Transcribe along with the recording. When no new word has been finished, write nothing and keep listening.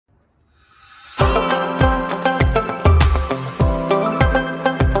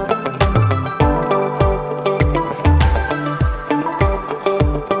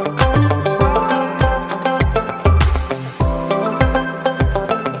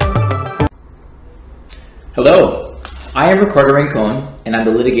Hello, I am Ricardo Rincon, and I'm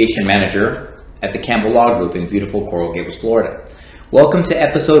the Litigation Manager at the Campbell Law Group in beautiful Coral Gables, Florida. Welcome to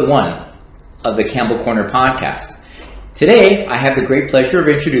episode 1 of the Campbell Corner podcast. Today, I have the great pleasure of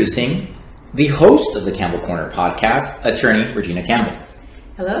introducing the host of the Campbell Corner podcast, attorney Regina Campbell.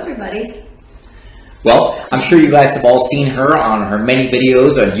 Hello, everybody. Well, I'm sure you guys have all seen her on her many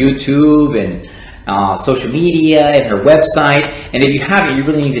videos on YouTube and social media and her website. And if you haven't, you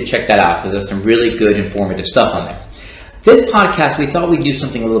really need to check that out because there's some really good informative stuff on there. This podcast, we thought we'd do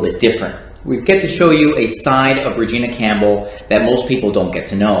something a little bit different. We get to show you a side of Regina Campbell that most people don't get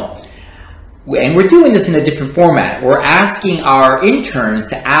to know. And we're doing this in a different format. We're asking our interns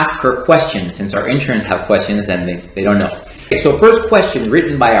to ask her questions since our interns have questions and they don't know. Okay, so first question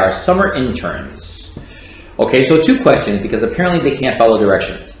written by our summer interns. Okay, so 2 questions because apparently they can't follow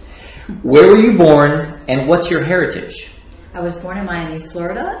directions. Where were you born and what's your heritage? I was born in Miami,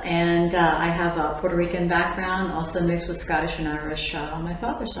 Florida, and I have a Puerto Rican background, also mixed with Scottish and Irish on my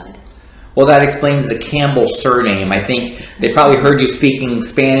father's side. Well, that explains the Campbell surname. I think they probably heard you speaking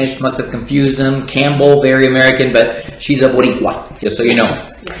Spanish, must have confused them. Campbell, very American, but she's a Boricua, just so you know.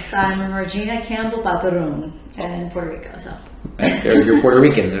 Yes, I'm Regina Campbell Padron in Puerto Rico. So. There's your Puerto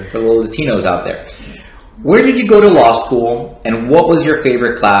Rican, the little Latinos out there. Where did you go to law school, and what was your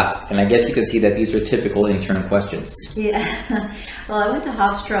favorite class? And I guess you can see that these are typical intern questions. Yeah, well, I went to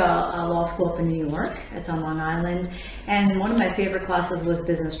Hofstra Law School up in New York. It's on Long Island, and one of my favorite classes was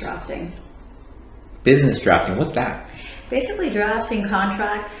business drafting. Business drafting, what's that? Basically drafting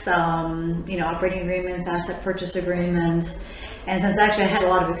contracts, operating agreements, asset purchase agreements. And since actually I had a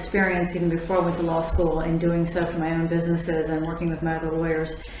lot of experience even before I went to law school in doing so for my own businesses and working with my other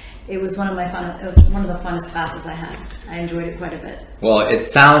lawyers, it was one of the funnest classes I had. I enjoyed it quite a bit. Well, it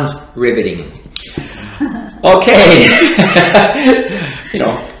sounds riveting. Okay. You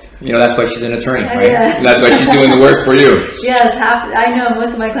know that's why she's an attorney, right? Yeah. That's why she's doing the work for you. Yes, I know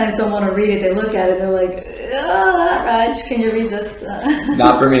most of my clients don't want to read it. They look at it, they're like, "Oh, Raj, can you read this?"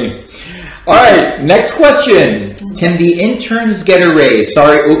 Not for me. All right, next question. Can the interns get a raise?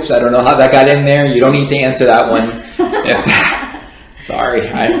 Sorry, oops, I don't know how that got in there. You don't need to answer that one. Sorry. In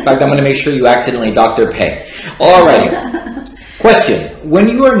fact, I'm going to make sure you accidentally dock their pay. All righty. Question. When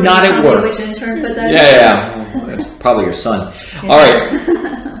you are not at work. Which intern put that? Yeah. That's probably your son. Yeah. All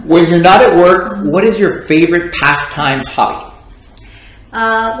right. When you're not at work, what is your favorite pastime hobby?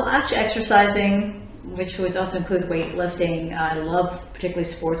 Well, actually exercising, which would also include weightlifting. I love particularly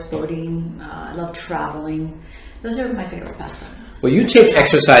sports boating. I love traveling. Those are my favorite pastimes. Well, you take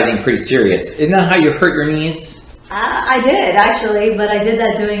exercising pretty serious. Isn't that how you hurt your knees? I did actually, but I did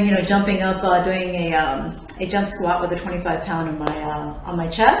that doing, jumping up, doing a jump squat with a 25-pound on my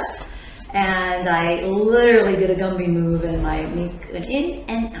chest, and I literally did a Gumby move and my knee went in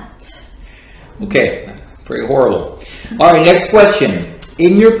and out. Okay, pretty horrible. All right, next question.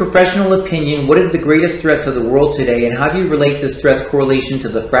 In your professional opinion, what is the greatest threat to the world today, and how do you relate this threat's correlation to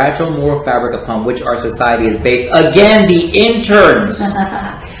the fragile moral fabric upon which our society is based? Again, the interns.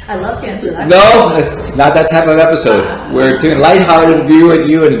 I love to answer that. No, it's not that type of episode. We're doing lighthearted view at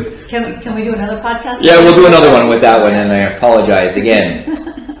you, and can we do another podcast? Yeah, we'll do another one with that one, and I apologize again.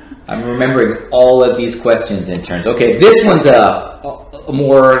 I'm remembering all of these questions, interns. Okay, this one's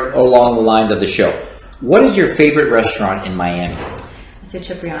more along the lines of the show. What is your favorite restaurant in Miami? The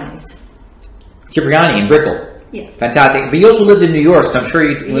Cipriani's. Cipriani in Brickell. Yes. Fantastic. But you also lived in New York, so I'm sure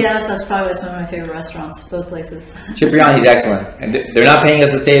you... Yes, that's probably one of my favorite restaurants, both places. Cipriani's excellent. And they're not paying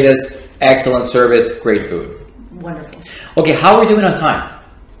us to say this. Excellent service, great food. Wonderful. Okay, how are we doing on time?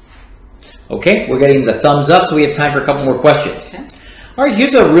 Okay, we're getting the thumbs up, so we have time for a couple more questions. Okay. All right,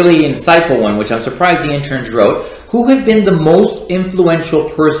 here's a really insightful one, which I'm surprised the interns wrote. Who has been the most influential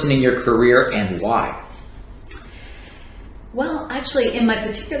person in your career and why? Well, actually, in my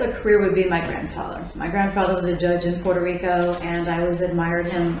particular career would be my grandfather. My grandfather was a judge in Puerto Rico, and I always admired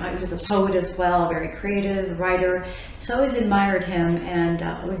him. He was a poet as well, very creative, writer. So I always admired him, and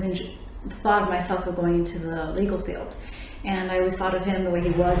I always thought of myself of going into the legal field. And I always thought of him the way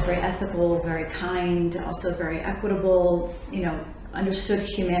he was, very ethical, very kind, also very equitable, understood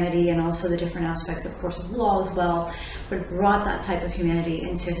humanity and also the different aspects, of course, of law as well, but brought that type of humanity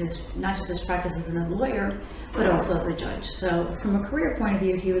into not just his practice as a lawyer, but also as a judge. So from a career point of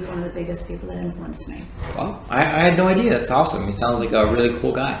view, he was one of the biggest people that influenced me. Well, I had no idea. That's awesome. He sounds like a really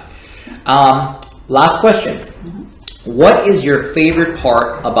cool guy. Last question. Mm-hmm. What is your favorite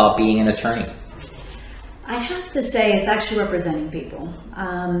part about being an attorney? I have to say it's actually representing people,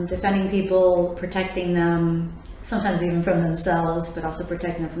 defending people, protecting them, sometimes even from themselves, but also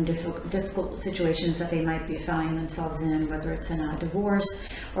protecting them from difficult situations that they might be finding themselves in, whether it's in a divorce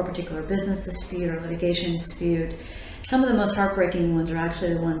or a particular business dispute or litigation dispute. Some of the most heartbreaking ones are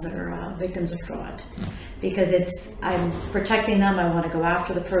actually the ones that are victims of fraud, because I'm protecting them. I want to go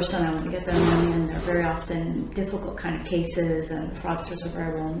after the person. I want to get their money, and they're very often difficult kind of cases, and the fraudsters are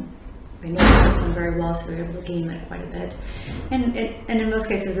very well, they know the system very well, so they're able to game it quite a bit. And in most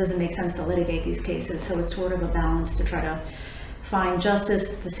cases, it doesn't make sense to litigate these cases, so it's sort of a balance to try to find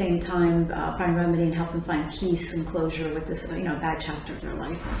justice at the same time, find remedy, and help them find peace and closure with this, bad chapter of their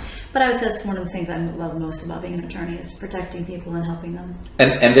life. But I would say that's one of the things I love most about being an attorney, is protecting people and helping them.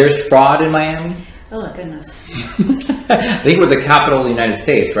 And there's fraud in Miami? Oh my goodness. I think we're the capital of the United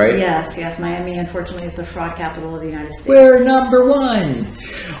States, right? Yes. Miami, unfortunately, is the fraud capital of the United States. We're number one.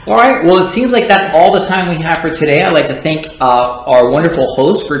 All right. Well, it seems like that's all the time we have for today. I'd like to thank our wonderful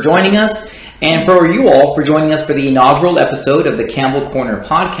host for joining us, and for you all for joining us for the inaugural episode of the Campbell Corner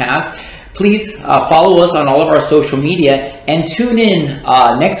podcast. Please follow us on all of our social media, and tune in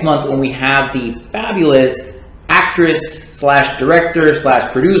next month when we have the fabulous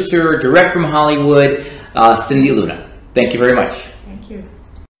actress/director/producer, direct from Hollywood, Cindy Luna. Thank you very much.